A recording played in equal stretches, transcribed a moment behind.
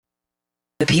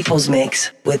The People's Mix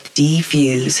with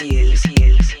D-Fuse.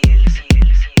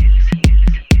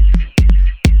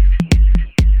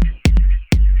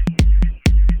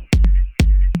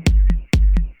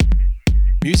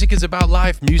 Music is about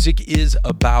life. Music is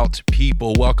about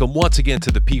people. Welcome once again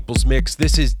to the People's Mix.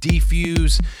 This is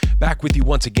D-Fuse, back with you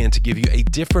once again to give you a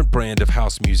different brand of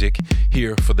house music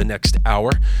here for the next hour.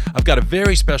 I've got a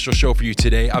very special show for you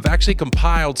today. I've actually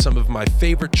compiled some of my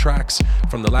favorite tracks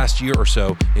from the last year or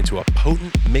so into a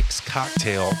potent mix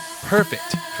cocktail,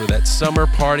 perfect for that summer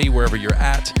party wherever you're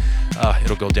at.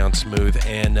 It'll go down smooth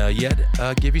and yet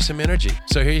give you some energy.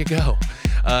 So here you go.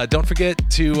 Don't forget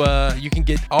to, you can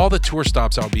get all the tour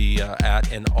stops I'll be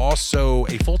at and also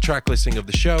a full track listing of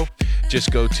the show.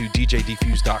 Just go to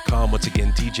djdfuse.com. Once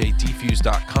again,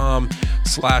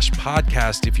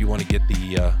 djdfuse.com/podcast if you want to get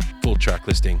the full track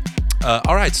listing.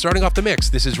 All right, starting off the mix,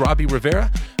 this is Robbie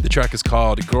Rivera. The track is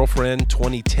called Girlfriend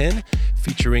 2010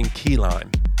 featuring Key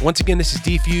Lime. Once again, this is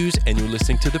D-Fuse and you're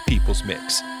listening to The People's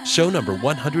Mix, show number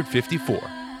 154.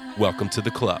 Welcome to the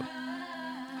club.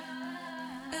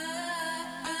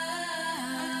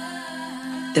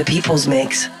 The People's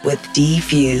Mix with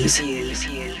D-Fuse.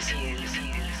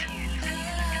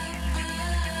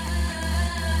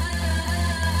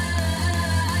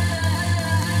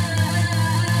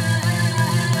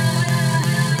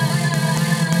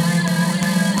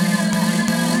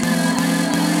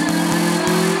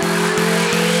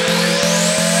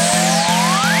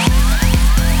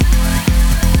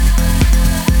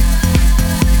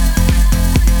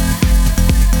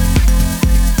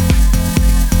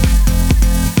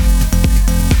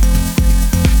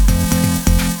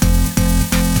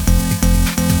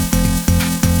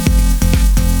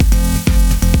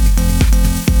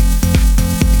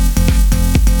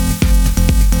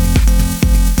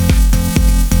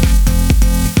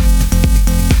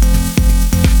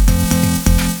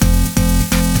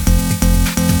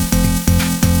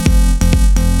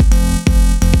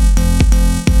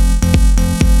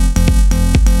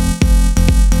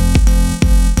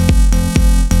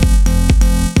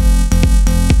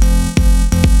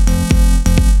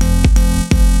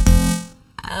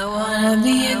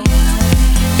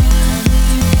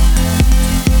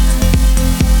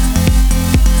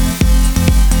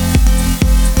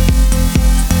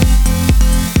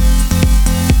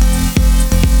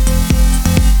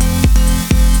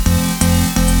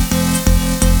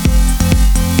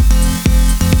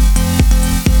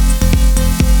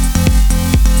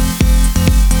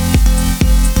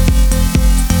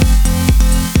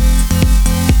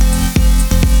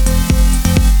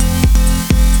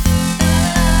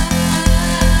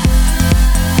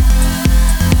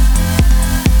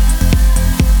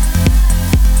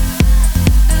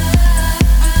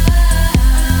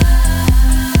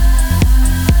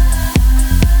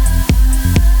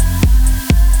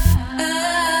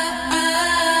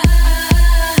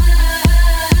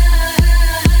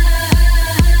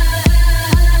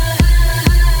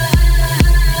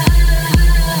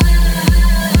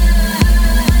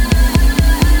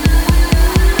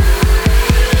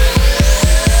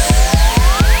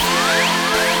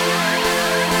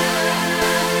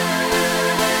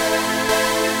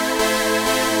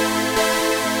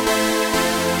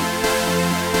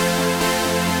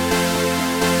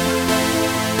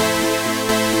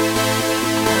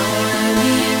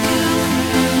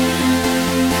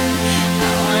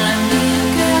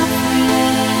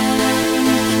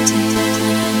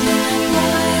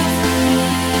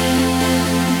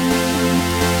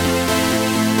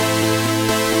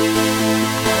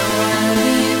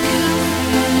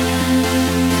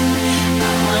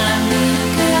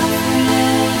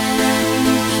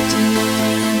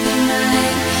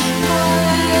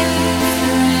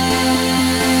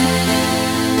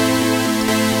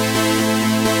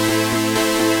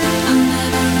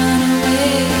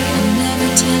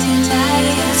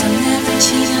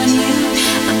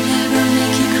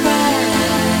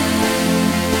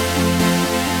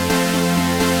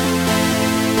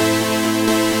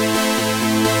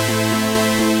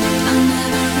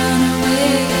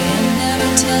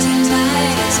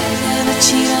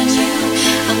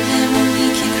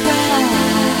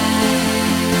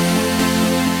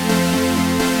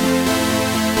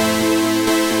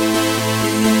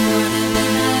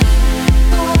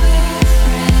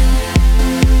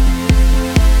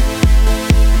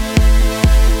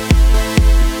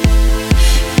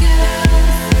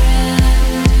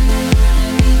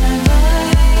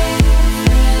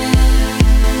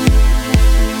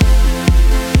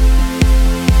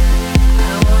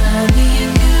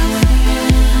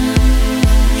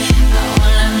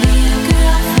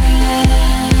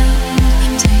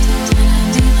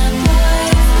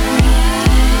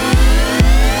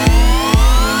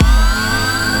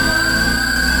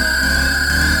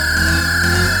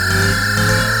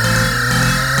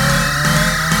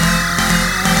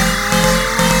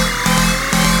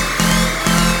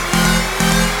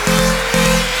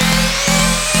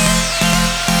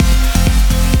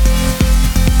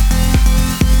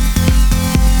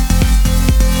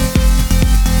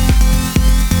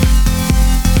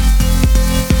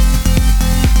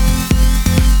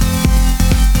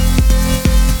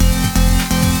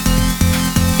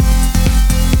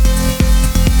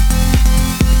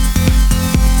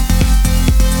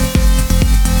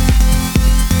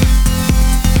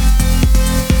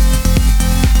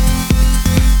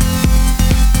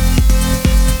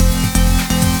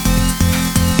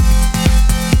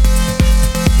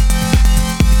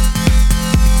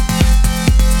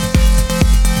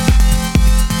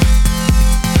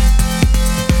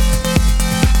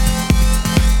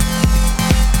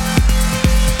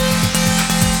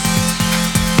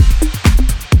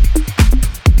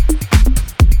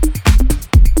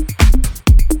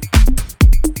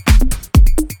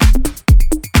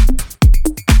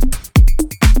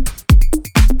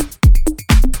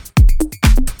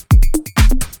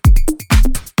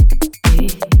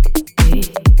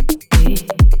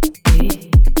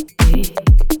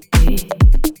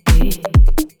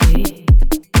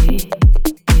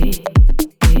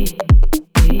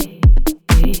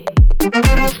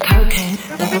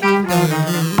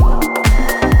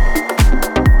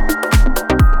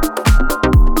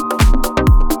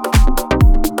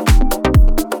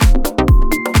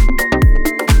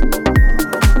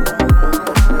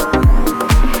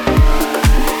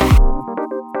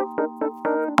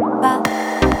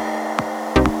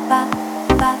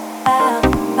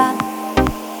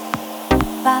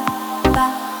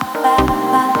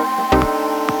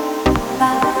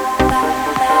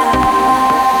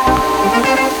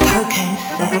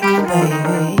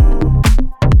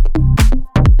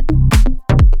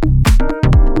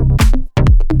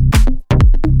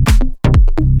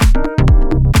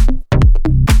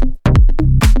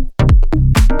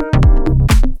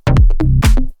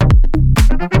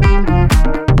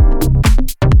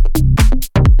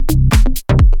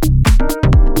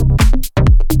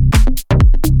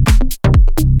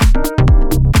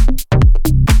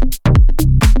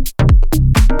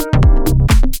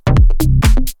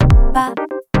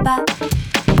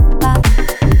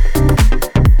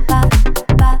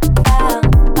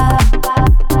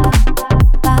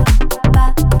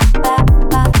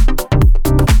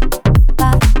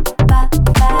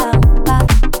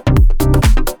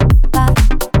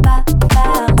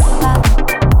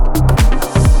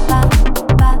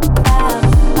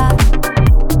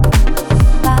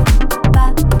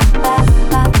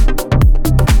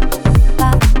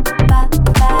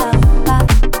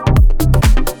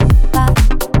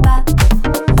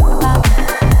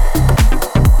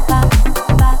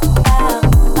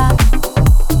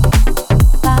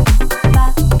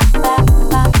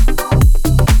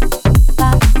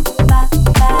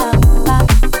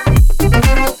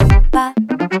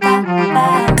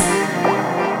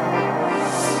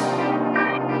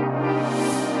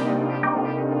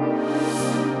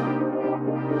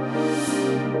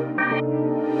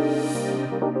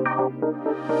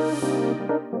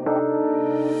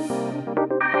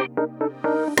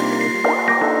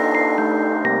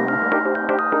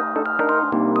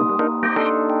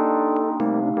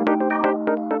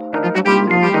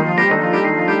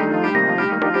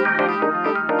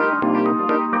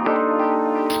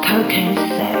 cocaine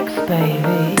sex,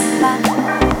 baby.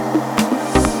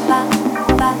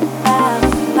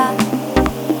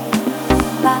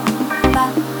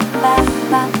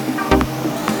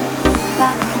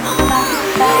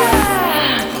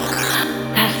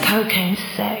 That's cocaine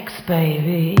sex,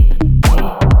 baby.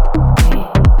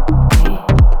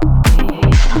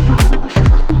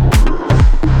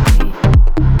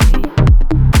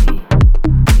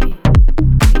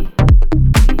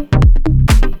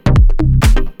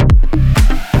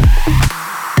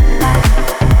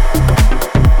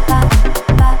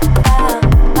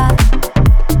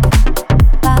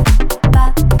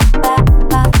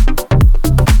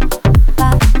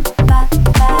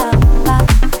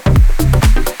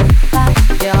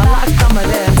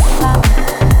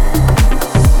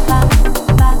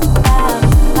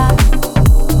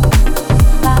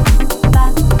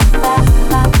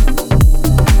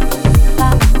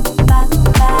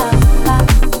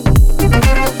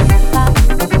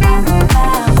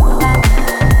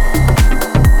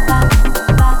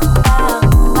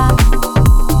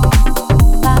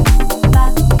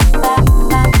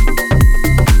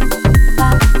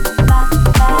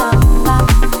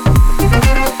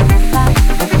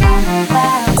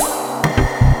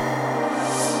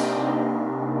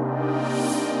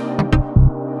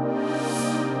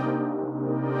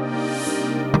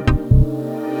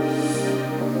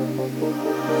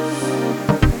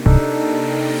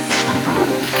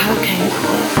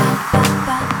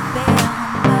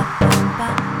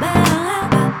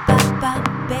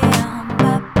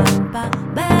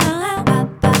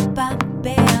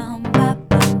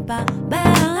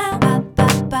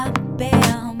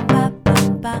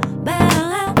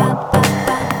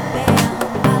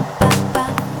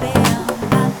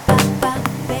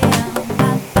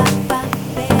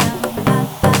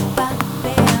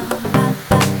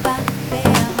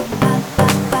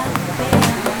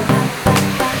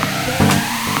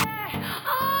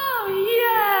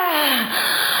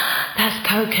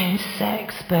 Cocaine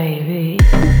sex, baby.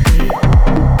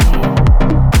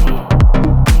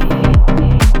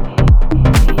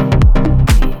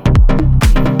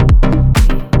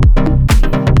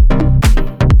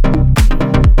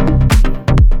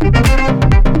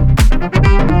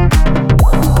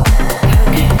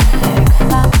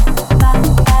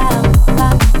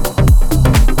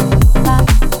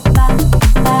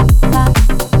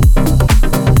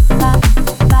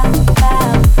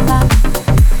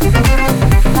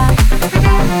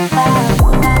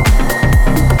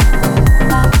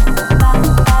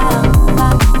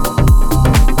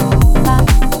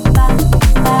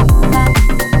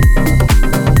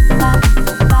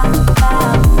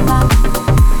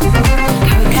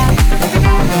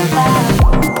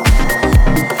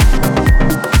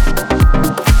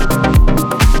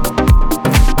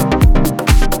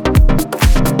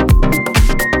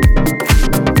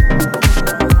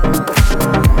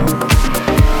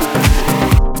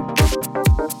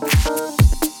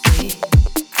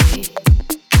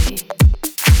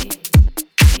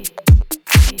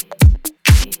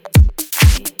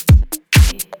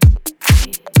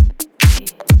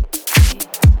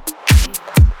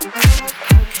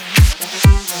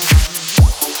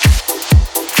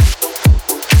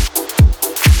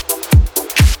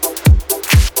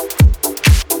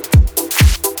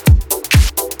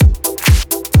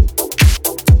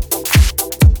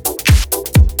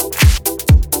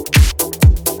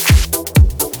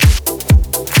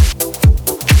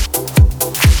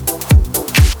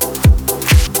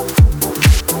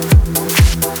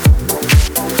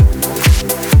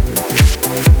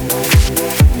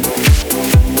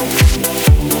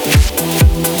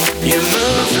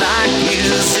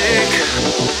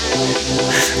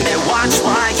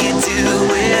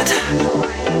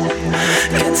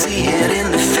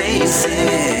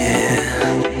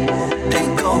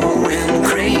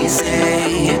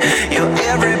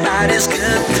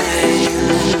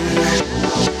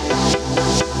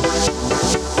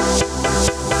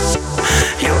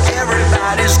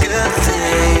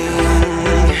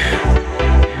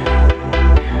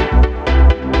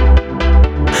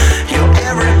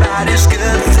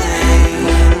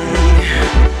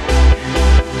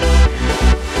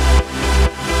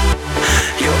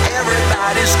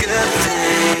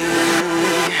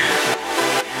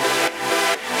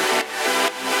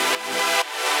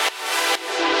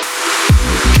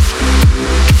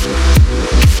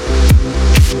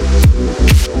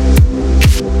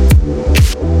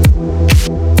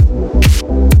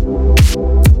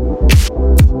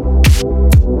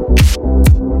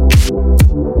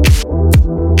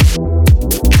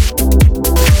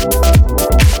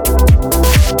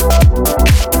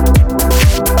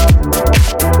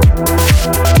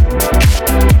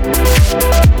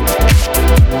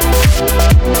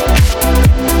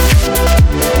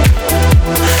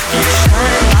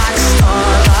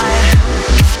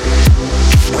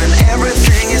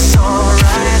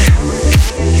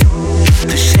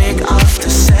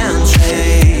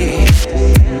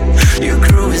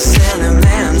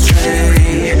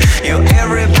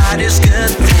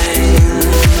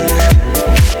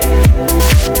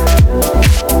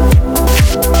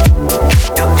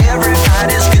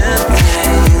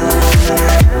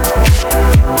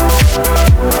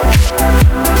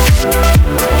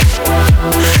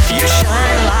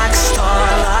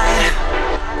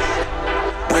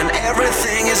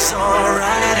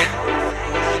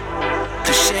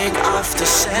 of the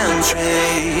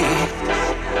century.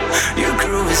 Your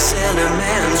groove is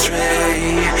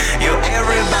elementary. You're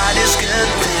everybody's good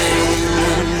thing.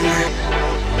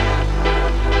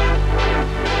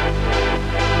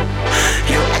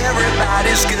 You're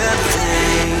everybody's good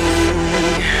thing.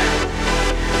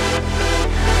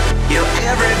 You're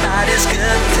everybody's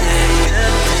good thing.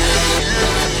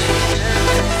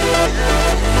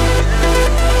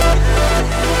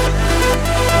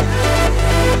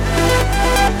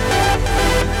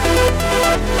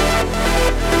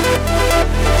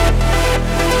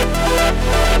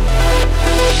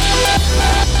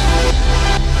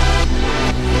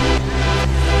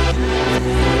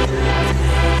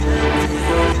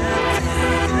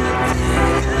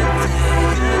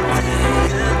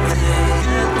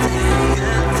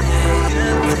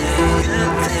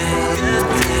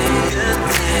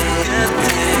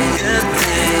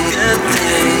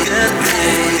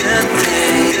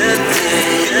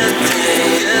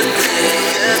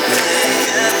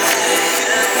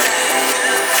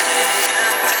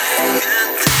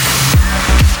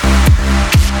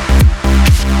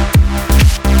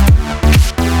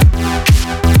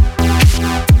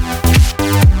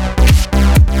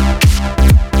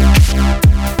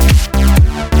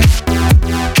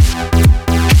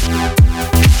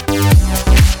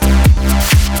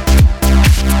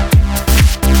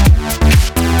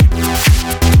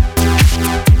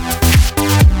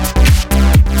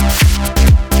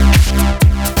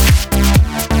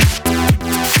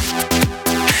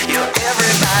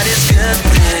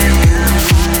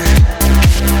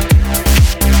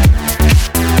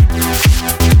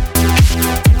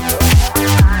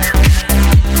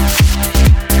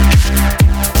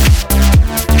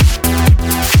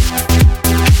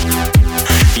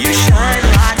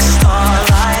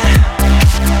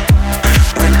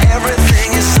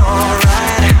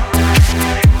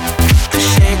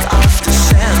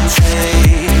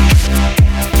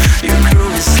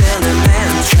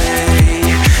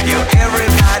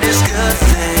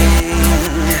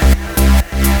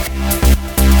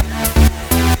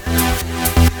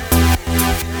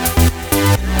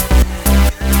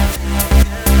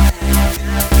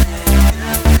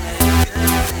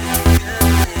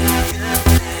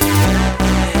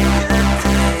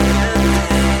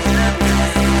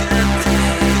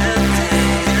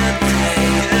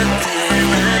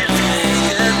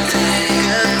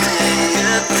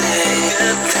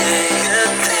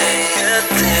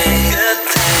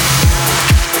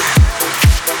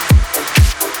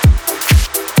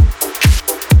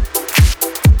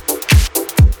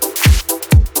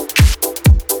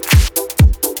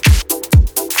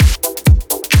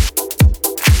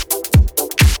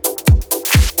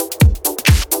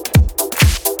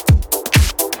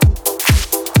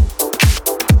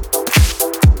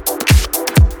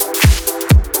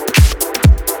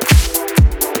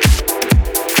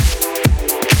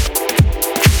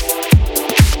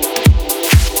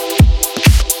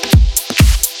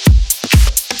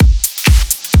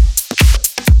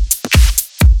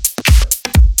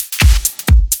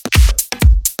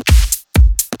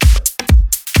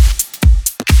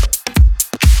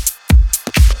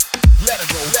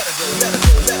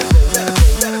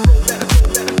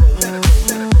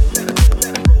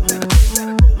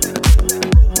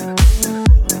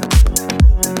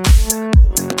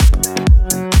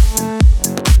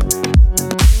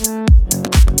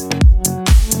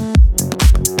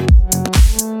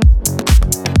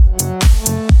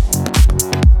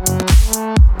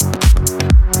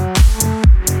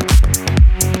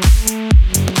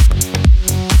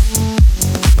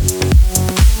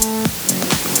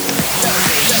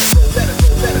 Good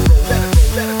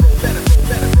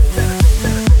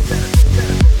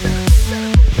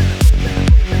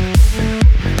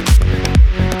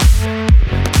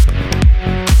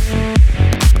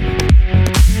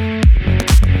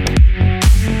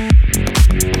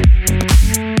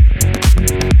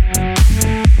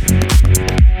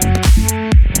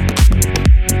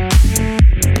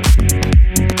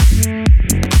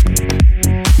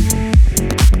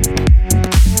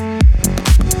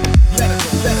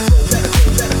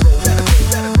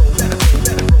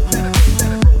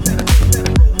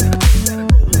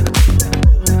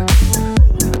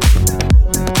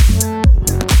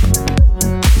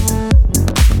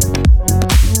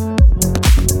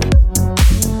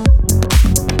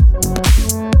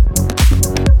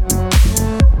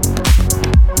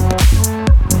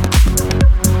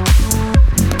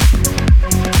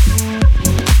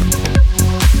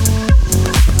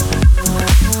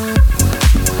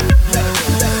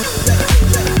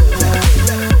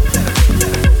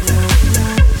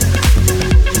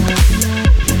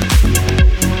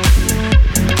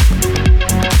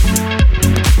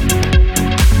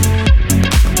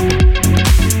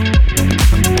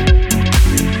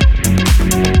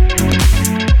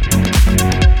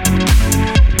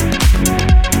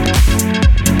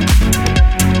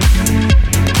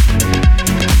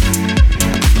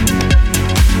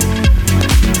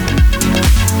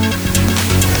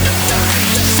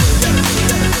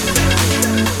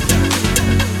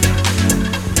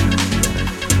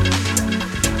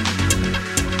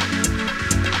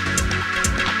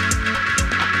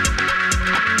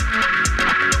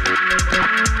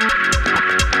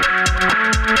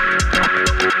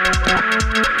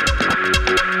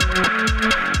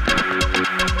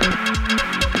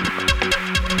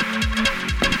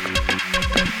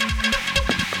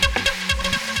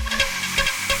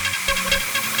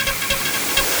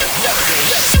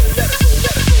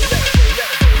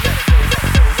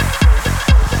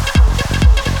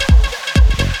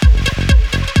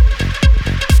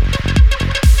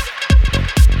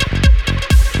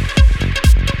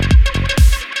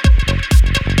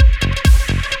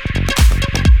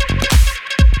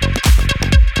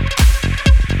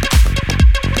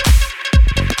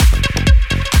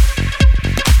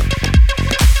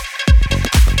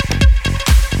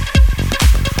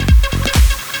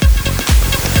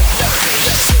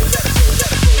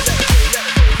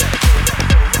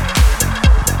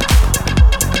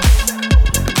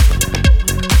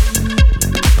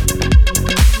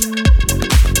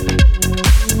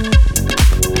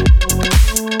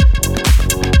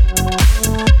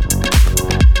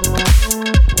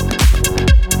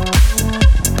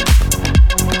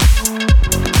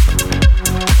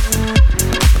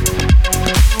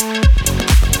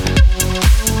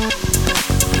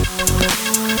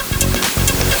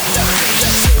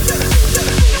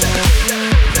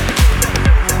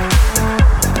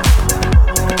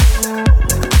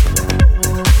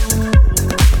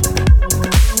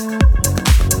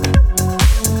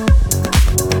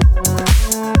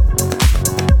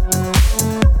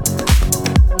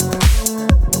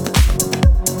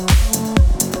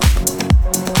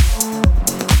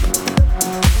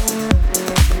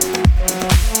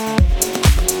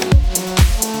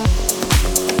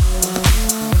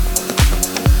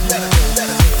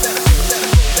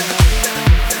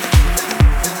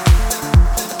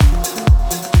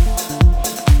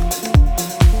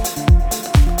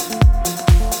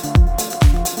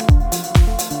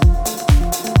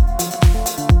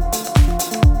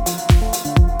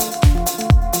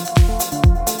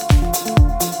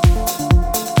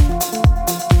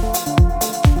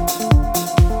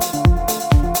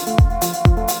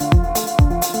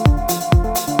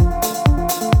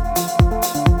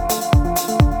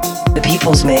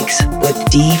Mix with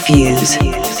D-Fuse.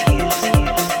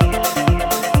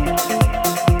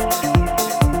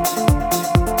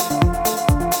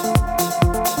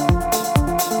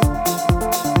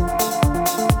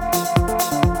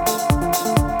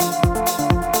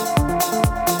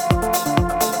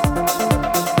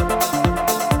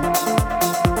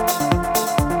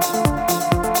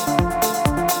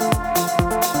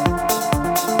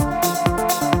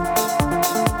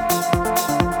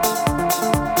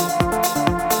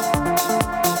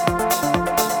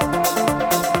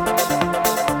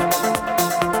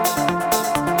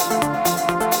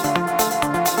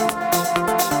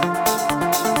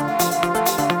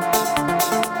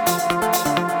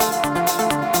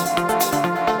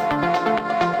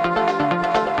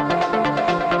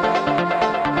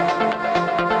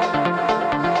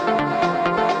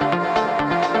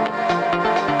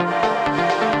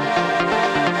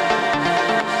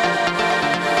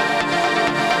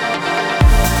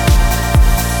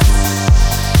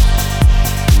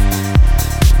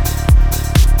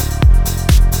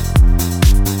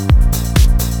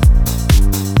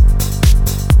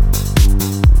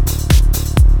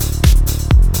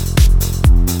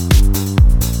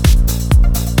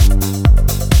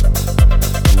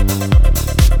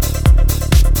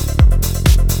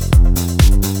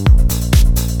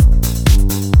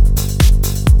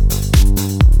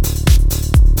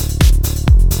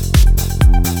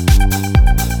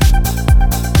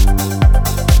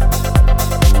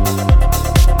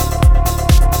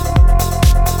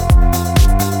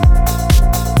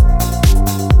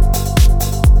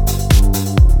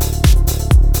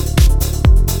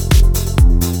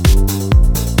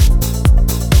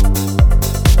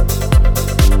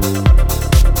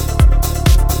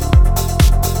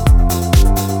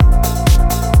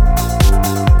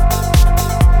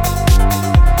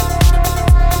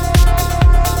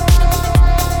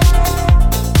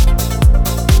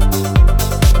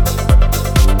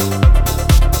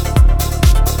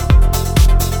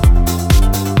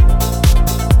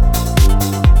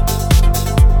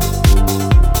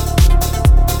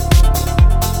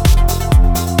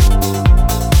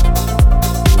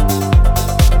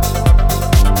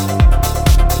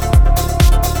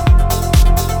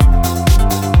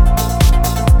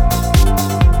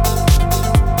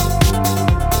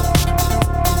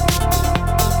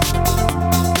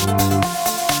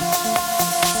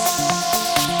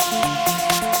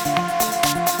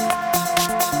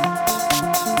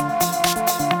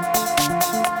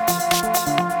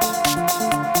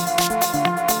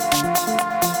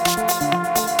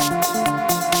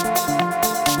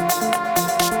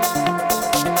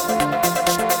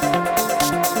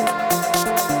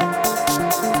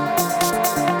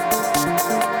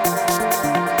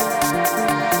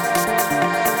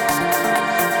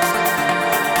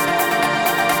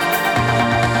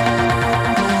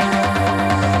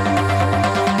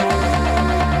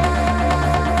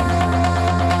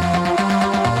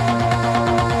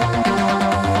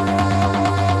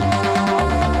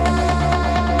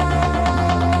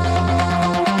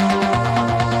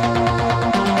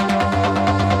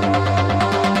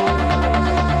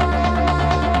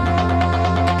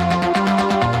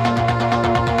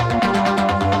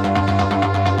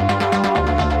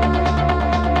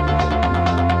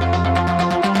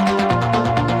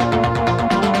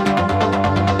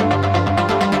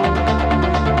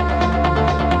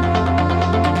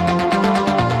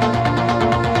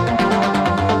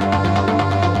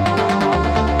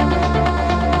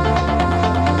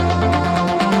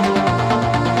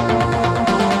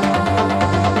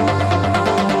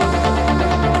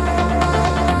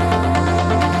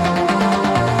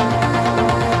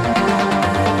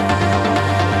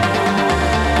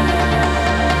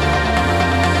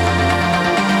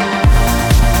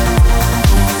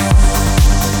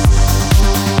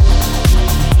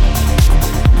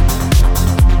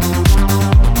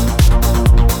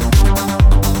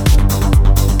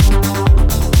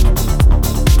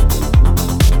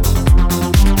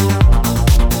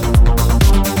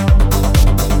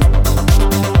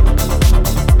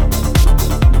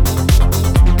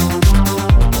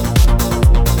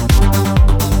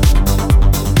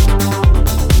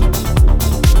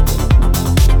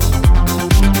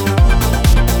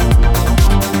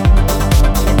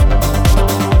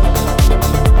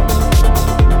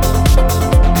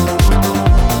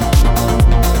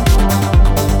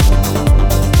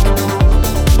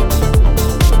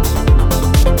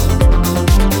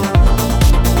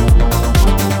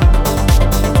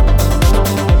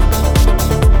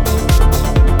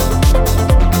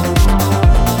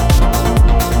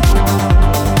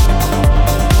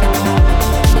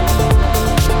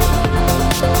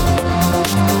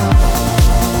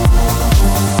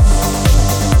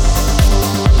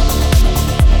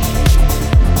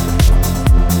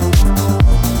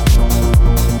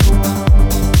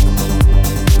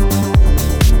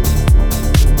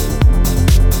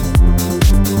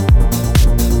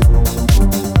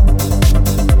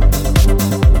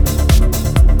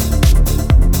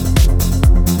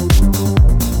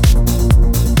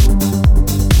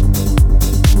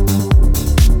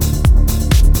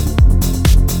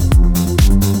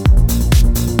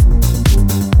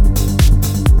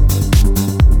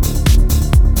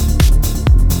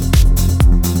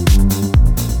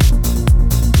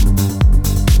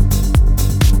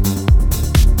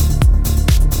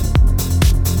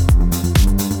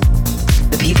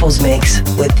 People's Mix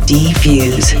with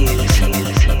D-Fuse.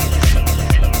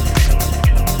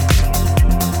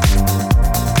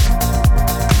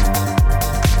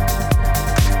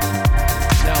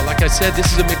 Like I said,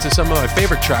 this is a mix of some of my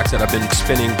favorite tracks that I've been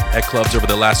spinning at clubs over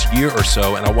the last year or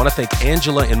so, and I want to thank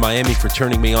Angela in Miami for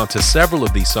turning me on to several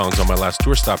of these songs on my last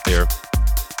tour stop there.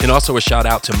 And also a shout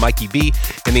out to Mikey B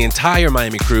and the entire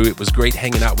Miami crew. It was great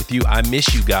hanging out with you. I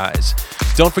miss you guys.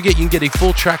 Don't forget, you can get a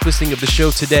full track listing of the show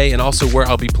today and also where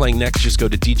I'll be playing next. Just go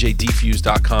to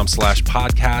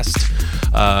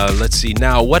djdfuse.com/podcast. Let's see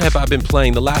now. What have I been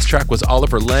playing? The last track was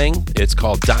Oliver Lang. It's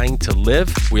called Dying to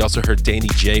Live. We also heard Danny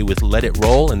J with Let It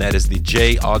Roll, and that is the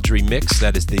J. Audrey mix.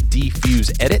 That is the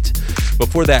D-Fuse edit.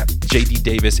 Before that, JD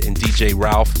Davis and DJ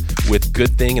Ralph with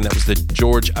Good Thing, and that was the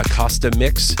George Acosta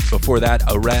mix. Before that,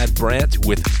 Arad Brandt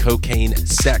with Cocaine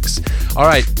Sex. All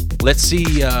right, let's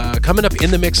see. Coming up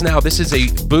in the mix now, this is a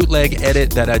bootleg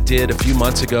edit that I did a few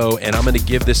months ago, and I'm going to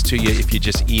give this to you if you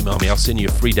just email me. I'll send you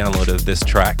a free download of this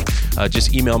track.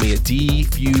 Just email me at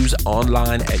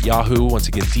dfuseonline@yahoo. Once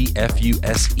again,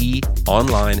 DFUSE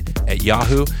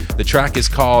online@yahoo. The track is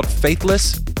called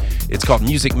Faithless. It's called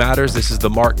Music Matters. This is the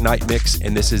Mark Knight mix,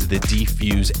 and this is the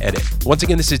D-Fuse edit. Once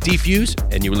again, this is D-Fuse,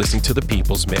 and you're listening to The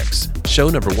People's Mix. Show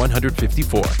number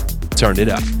 154. Turn it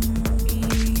up.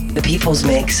 The People's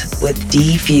Mix with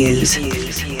D-Fuse.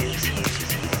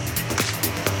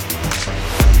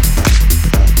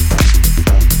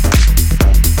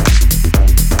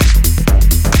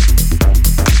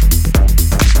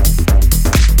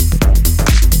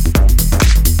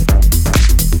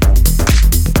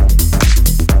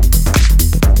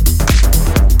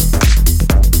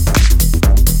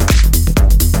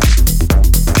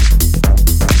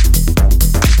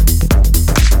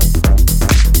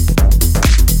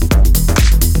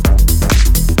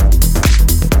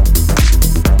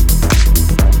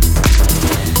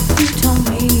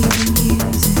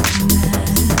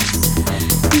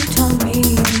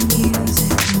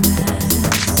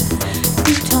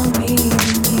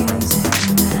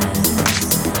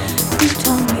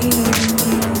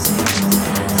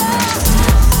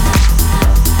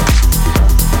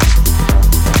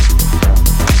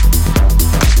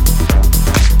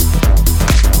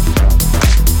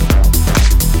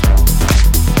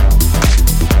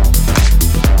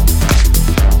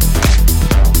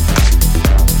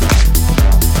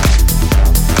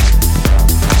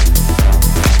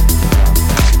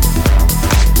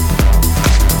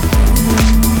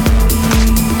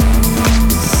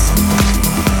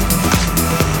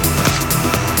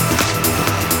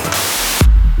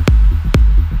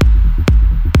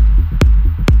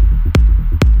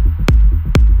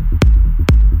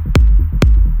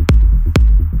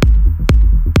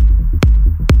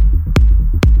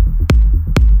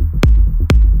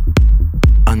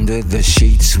 The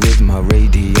sheets with my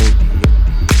radio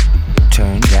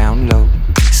turned down low,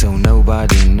 so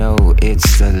nobody know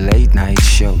it's the late night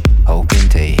show. Hoping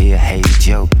to hear Hey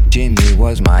Joe. Jimmy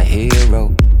was my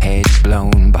hero, head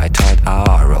blown by Todd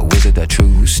R. Was it a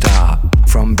true star?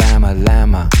 From Bama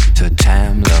Lama to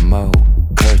Tamla Mo,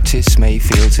 Curtis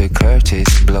Mayfield to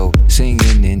Curtis Blow,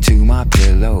 singing into my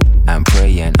pillow and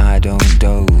praying I don't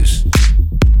doze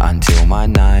until my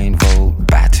 9-volt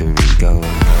battery goes.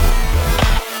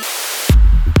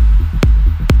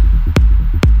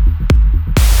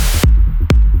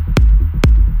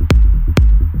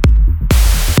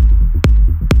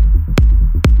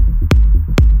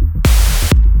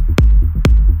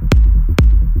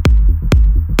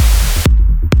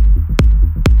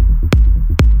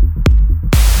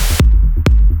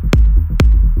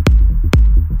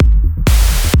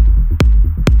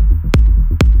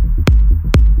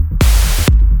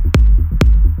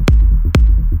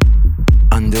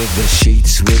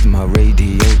 With my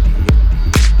radio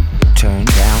turned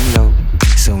down low,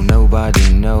 so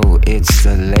nobody know it's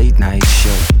the late night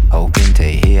show. Hoping to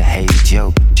hear Hey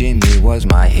Joe. Jimmy was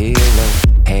my hero,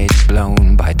 head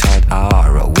blown by Todd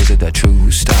R. Was it a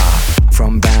true star?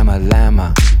 From Bama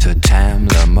Lama to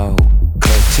Tamla Mo,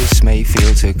 Curtis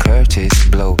Mayfield to Curtis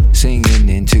Blow, singing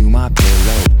into my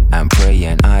pillow and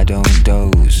praying I don't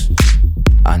doze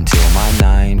until my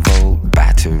 9-volt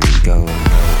battery goes.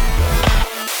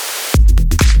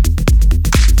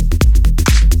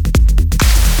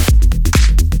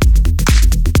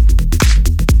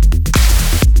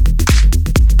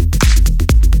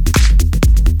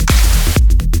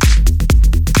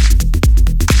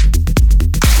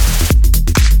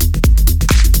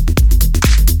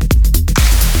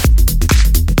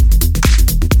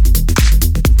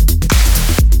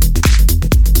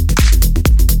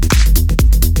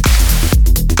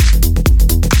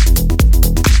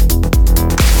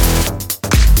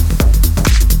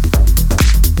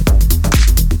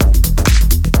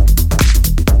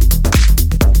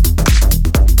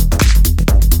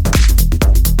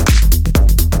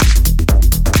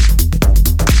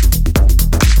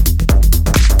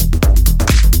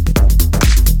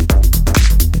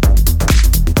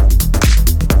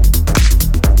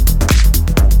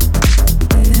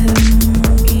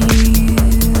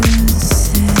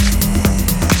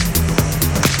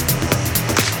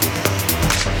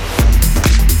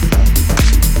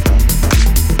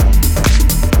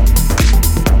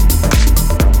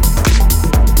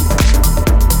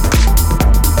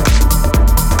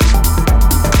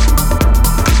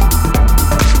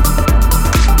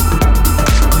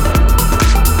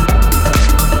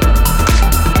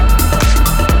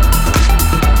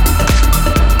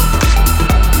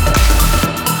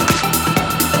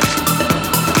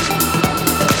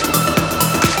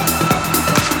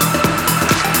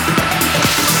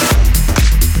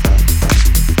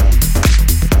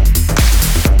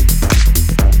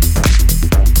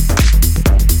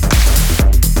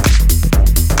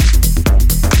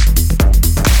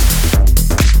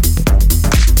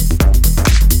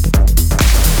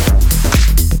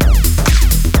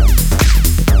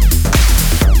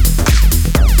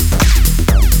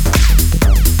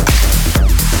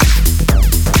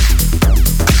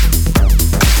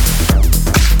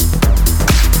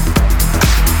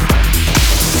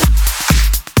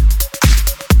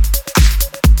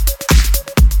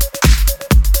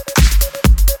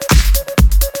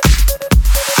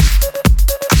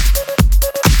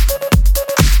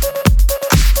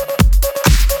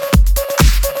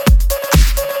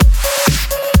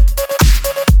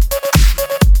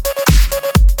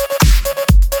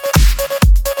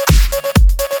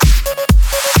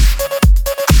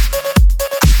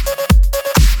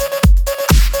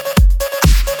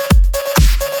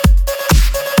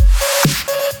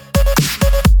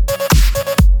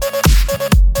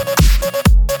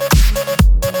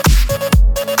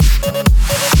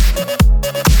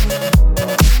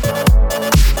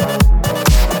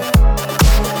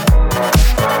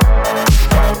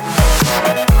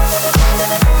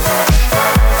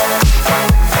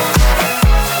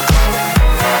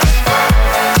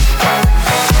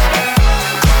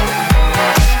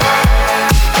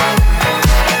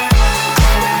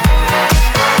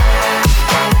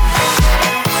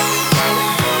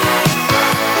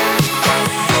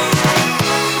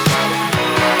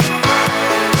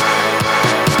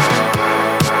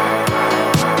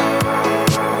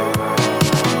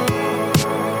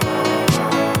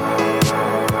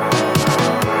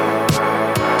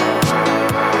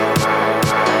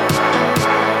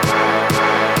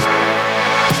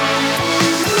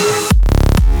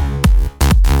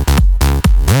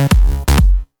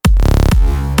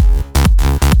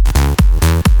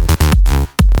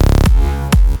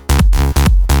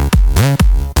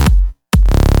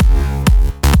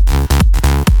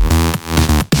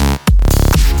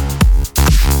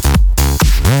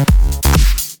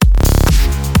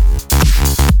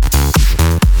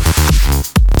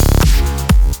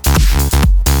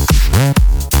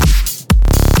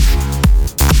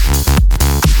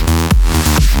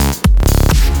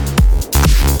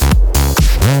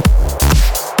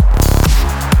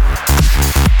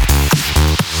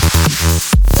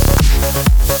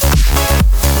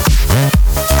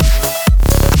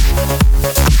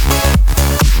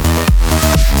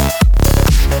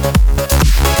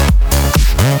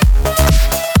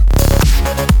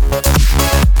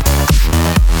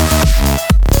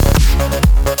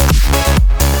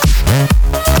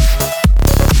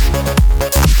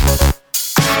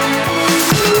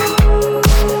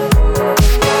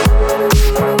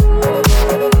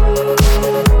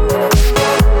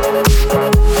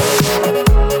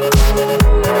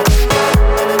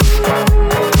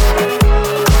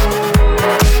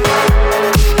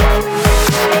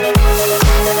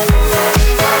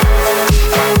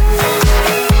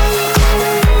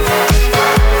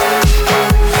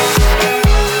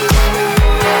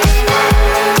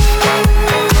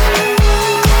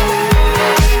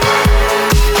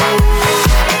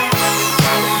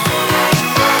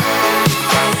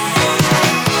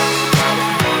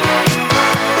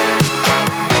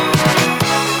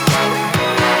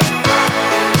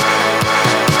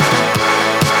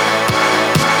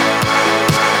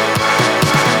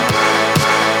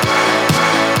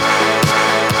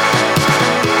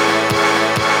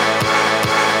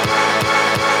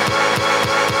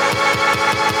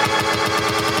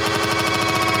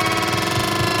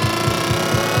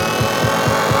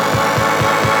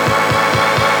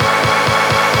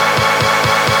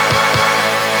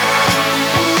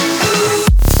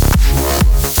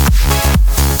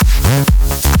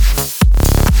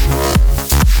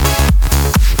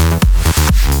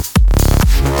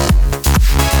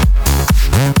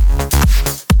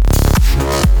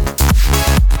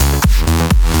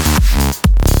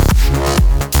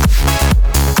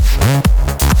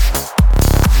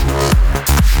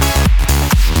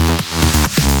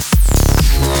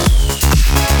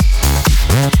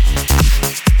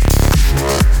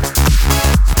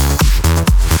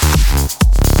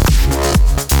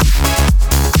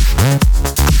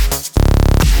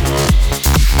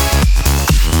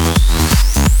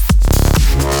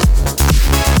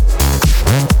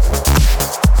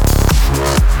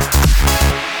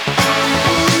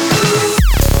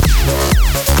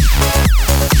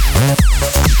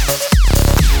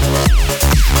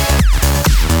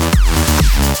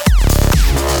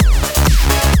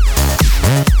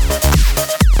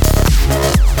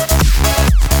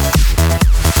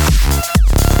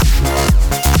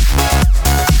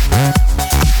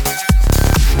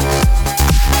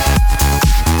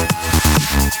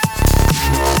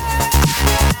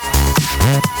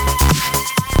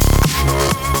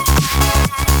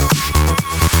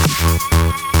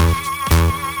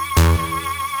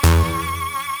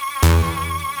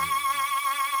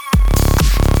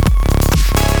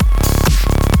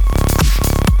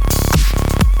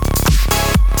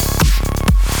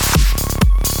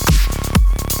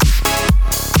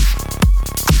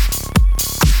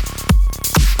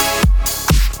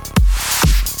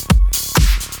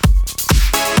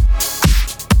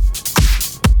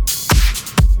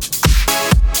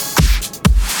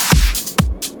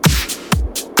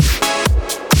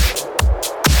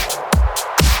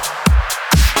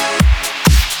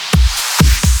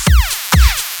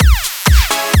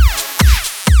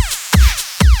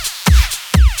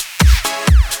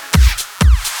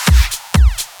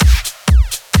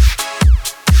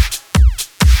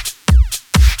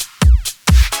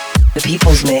 The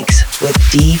People's Mix with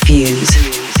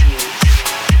D-Fuse.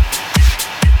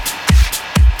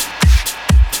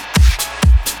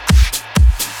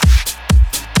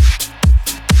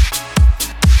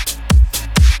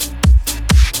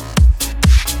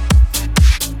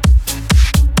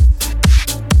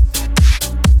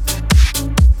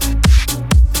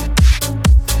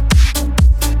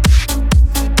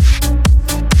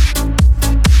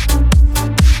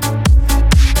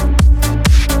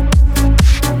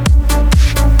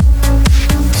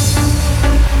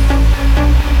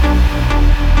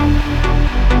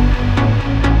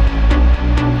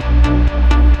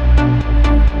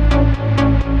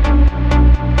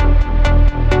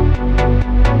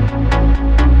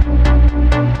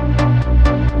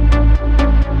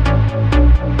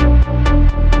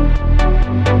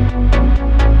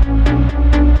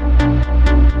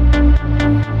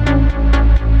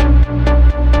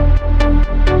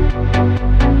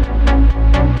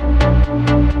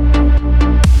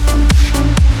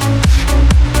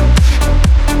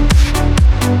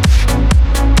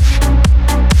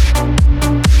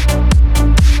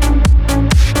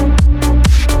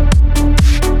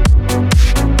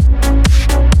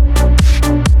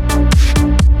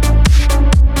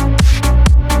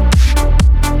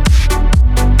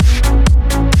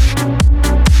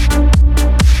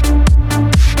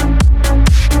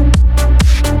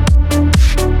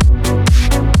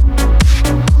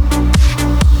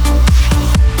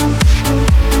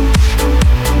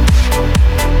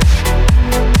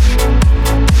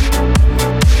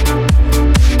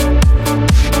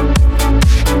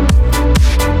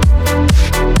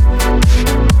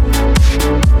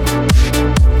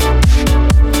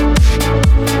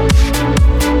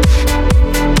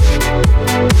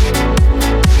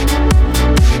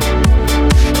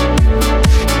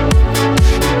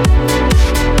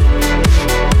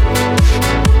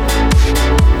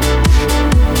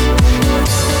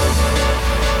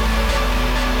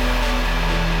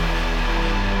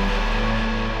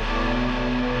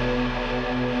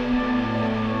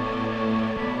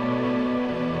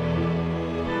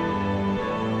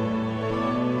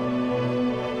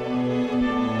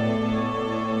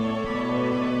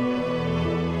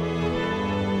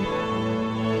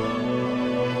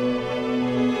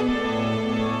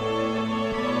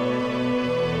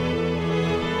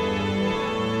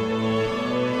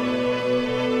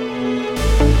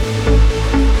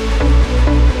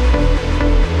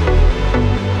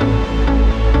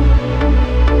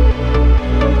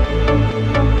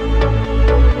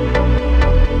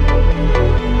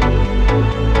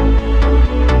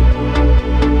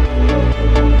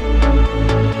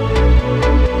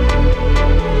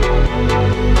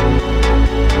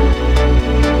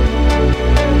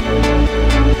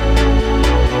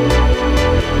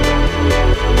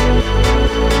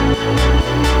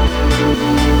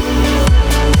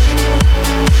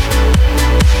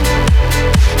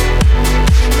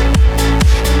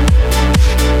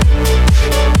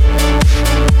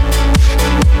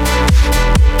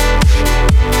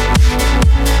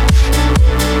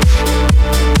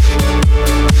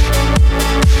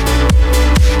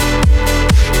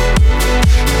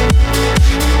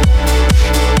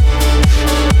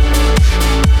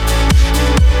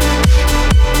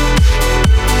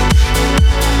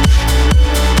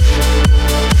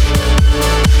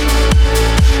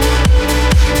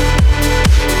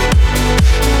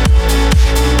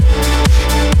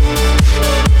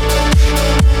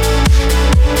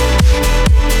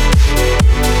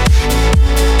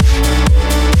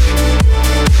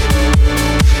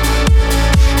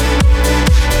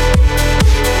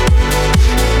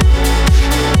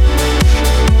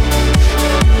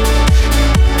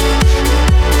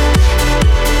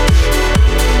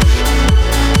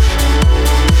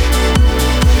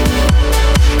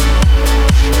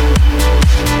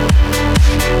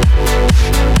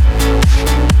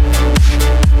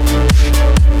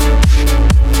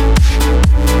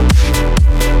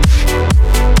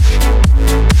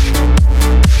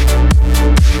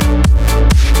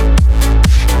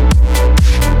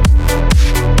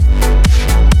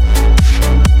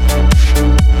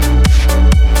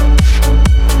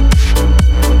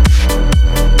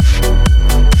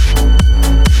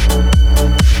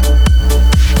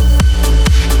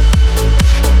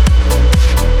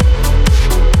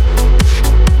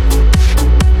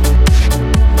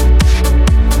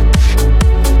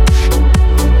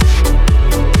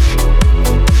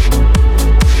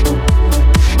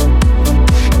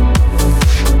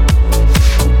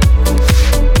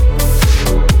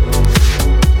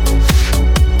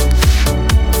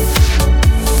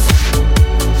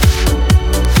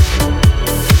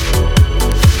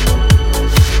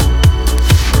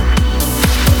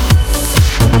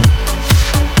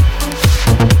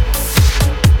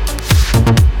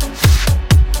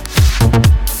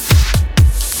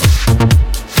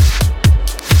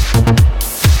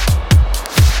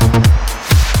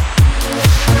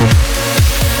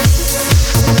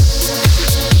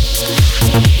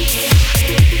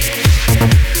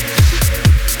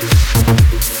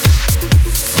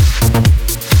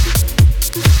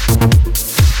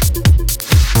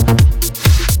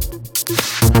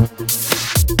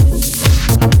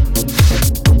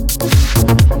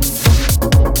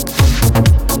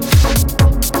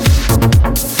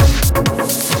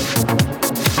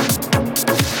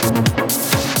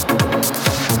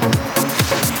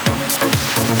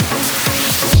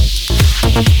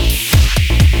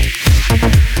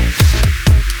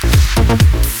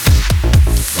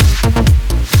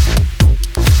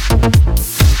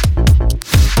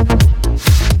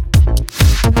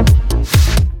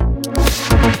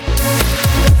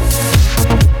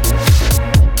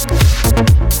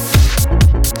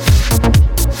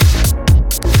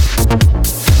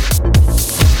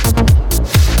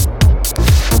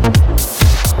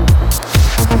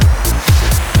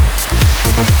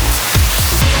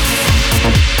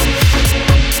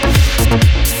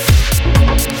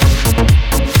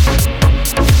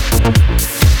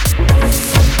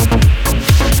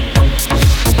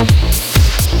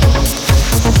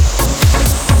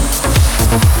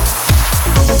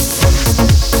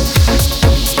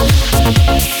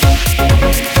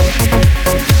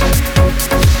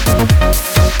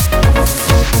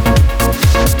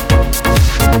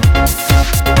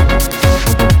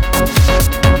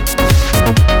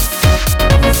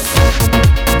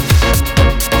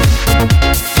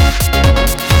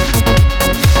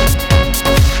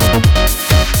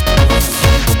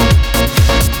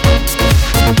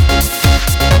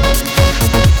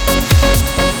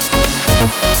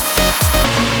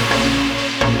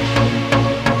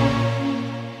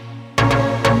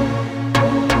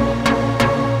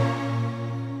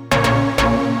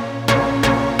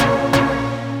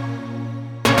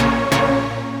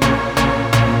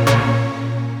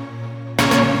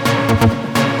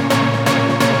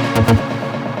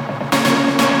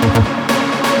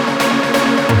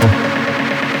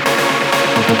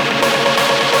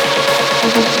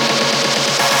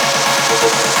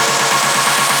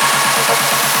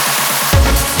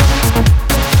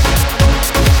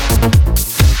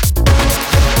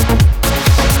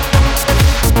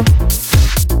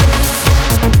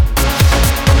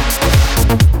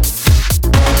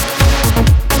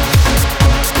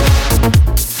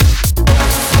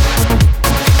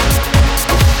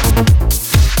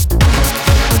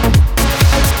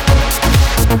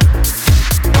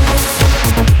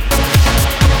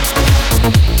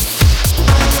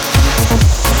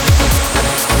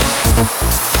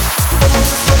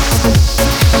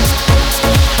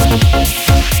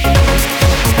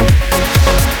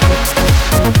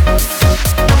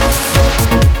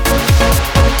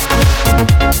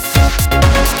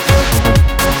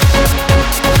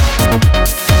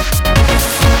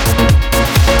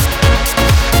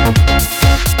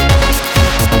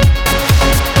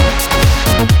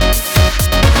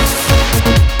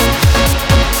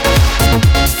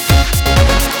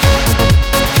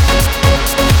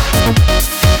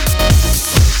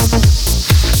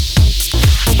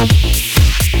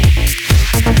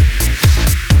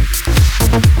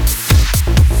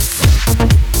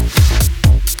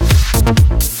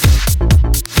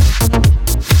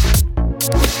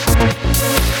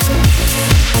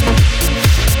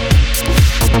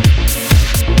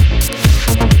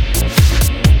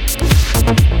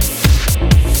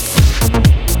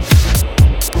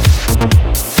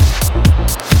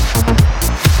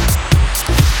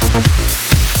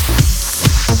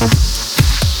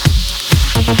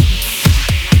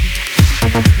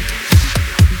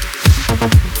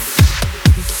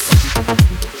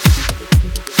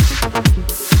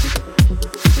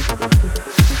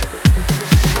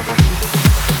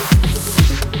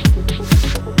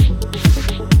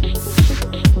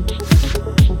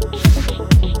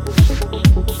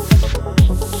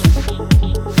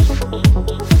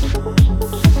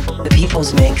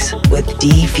 Mix with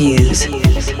D-Fuse.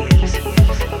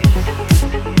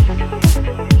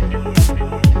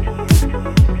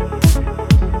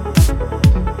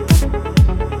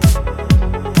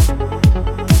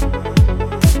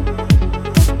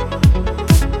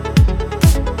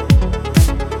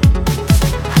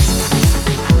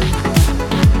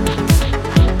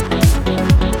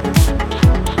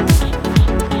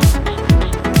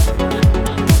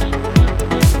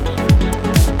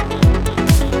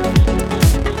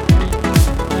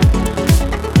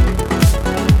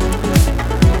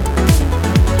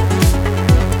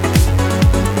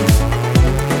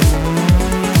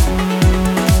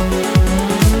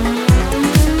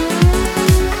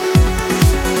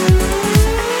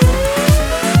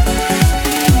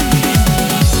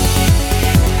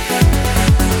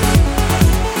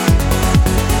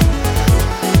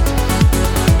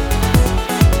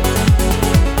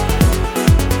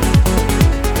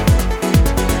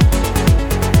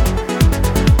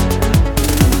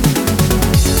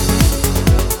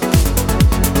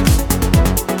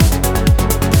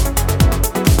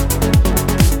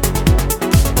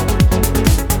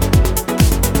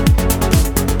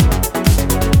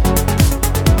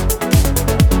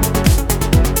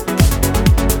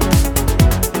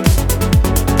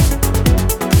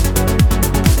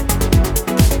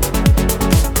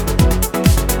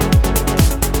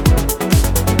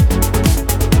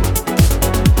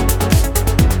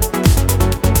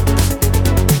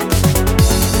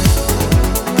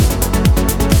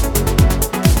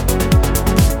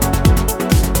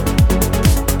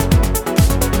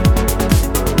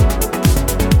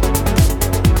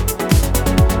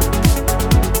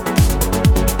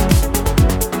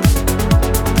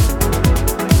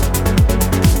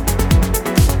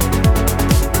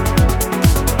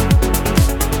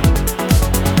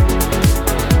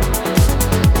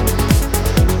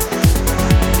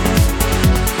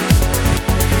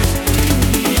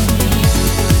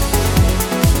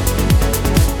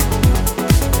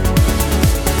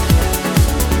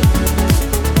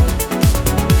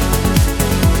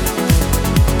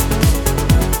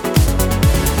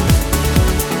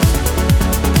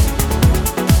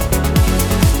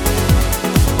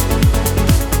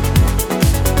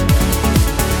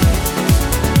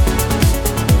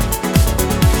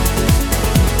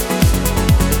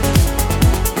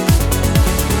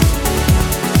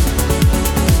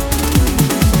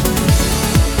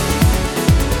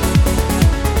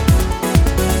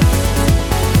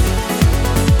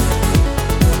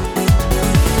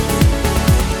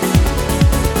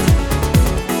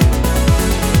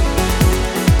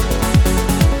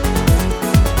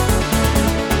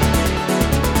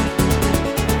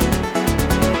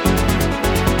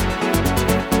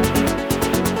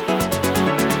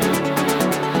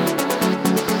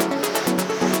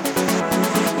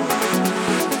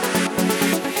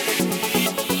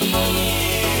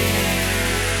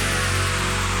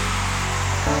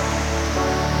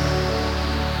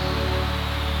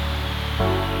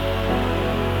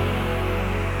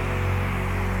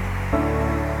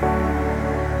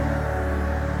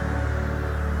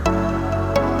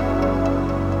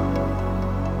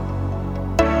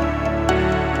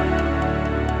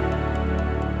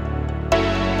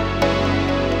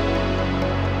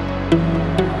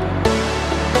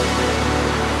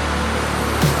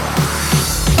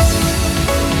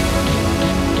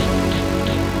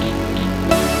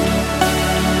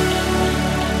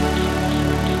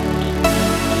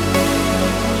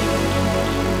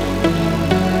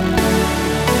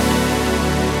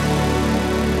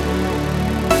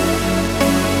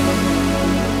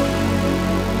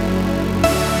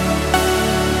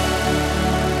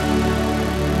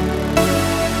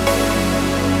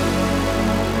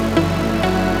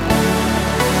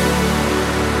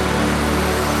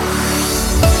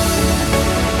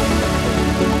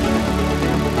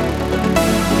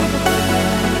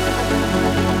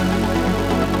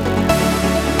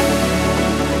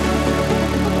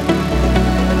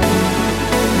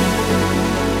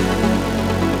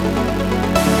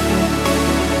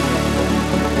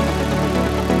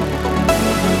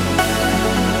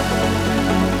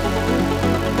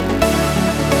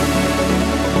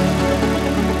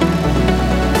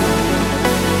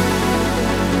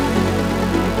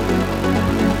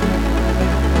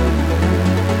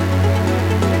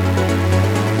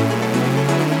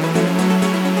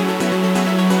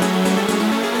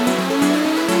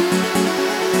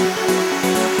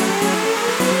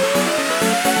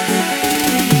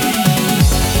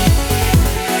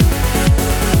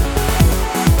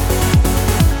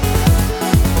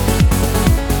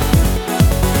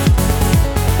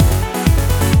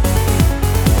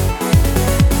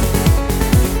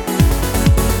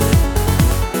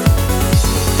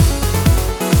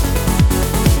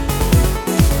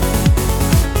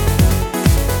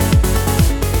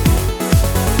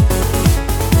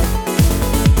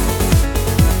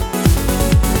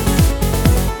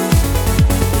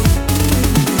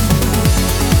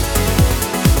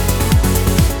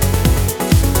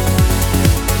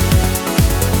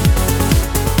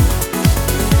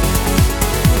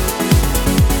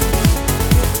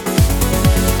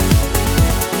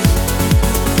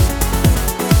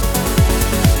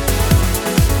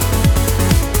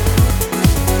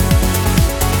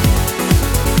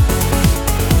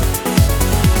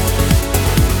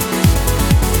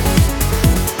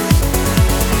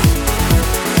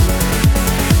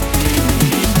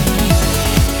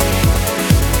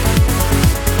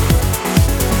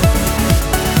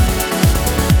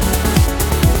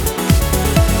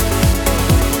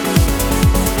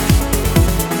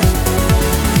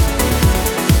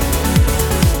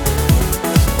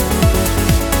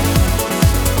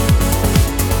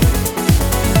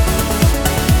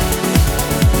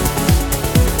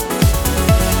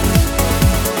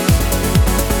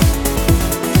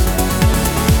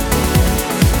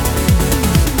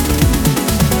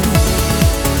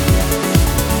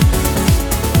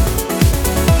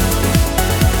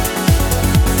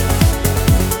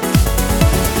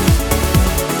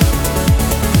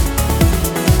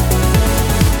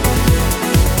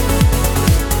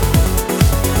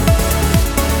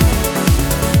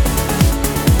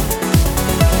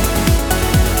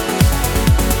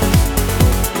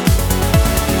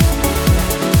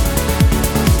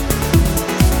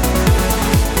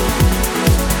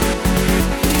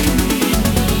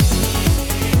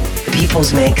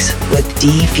 People's Mix with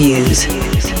D-Fuse.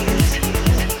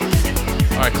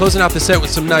 All right, closing out the set with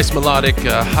some nice melodic,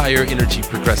 higher energy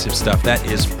progressive stuff. That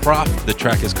is Prof. The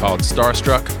track is called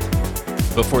Starstruck.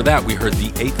 Before that, we heard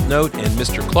The Eighth Note and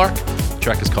Mr. Clark. The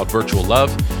track is called Virtual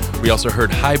Love. We also heard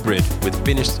Hybrid with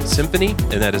Finished Symphony,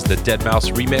 and that is the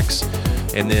Deadmau5 remix.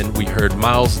 And then we heard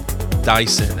Miles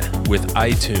Dyson with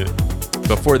iTunes.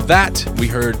 Before that, we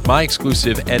heard my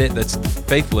exclusive edit, that's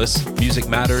Faithless, Music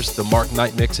Matters, the Mark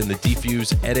Knight mix, and the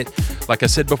D-Fuse edit. Like I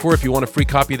said before, if you want a free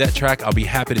copy of that track, I'll be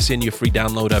happy to send you a free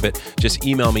download of it. Just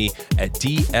email me at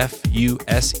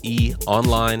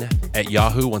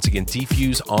dfuseonline@yahoo. Once again,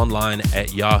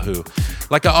 dfuseonline@yahoo.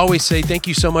 Like I always say, thank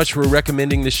you so much for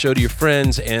recommending this show to your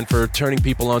friends and for turning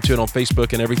people onto it on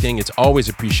Facebook and everything. It's always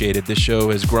appreciated. This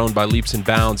show has grown by leaps and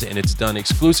bounds, and it's done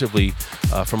exclusively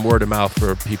from word of mouth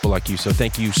for people like you. So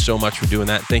thank you so much for doing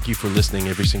that. Thank you for listening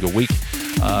every single week.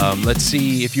 Let's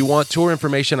see, if you want tour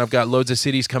information, I've got loads of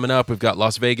cities coming up. We've got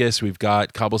Las Vegas, we've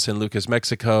got Cabo San Lucas,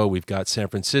 Mexico, we've got San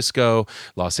Francisco,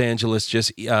 Los Angeles.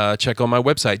 Just check on my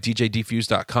website,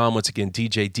 djdfuse.com. Once again,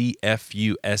 djdfuse.com.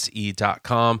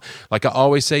 Like I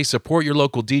always say, support your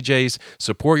local DJs,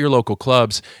 support your local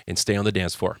clubs, and stay on the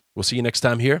dance floor. We'll see you next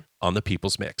time here on The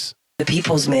People's Mix. The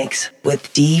People's Mix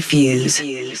with D-Fuse.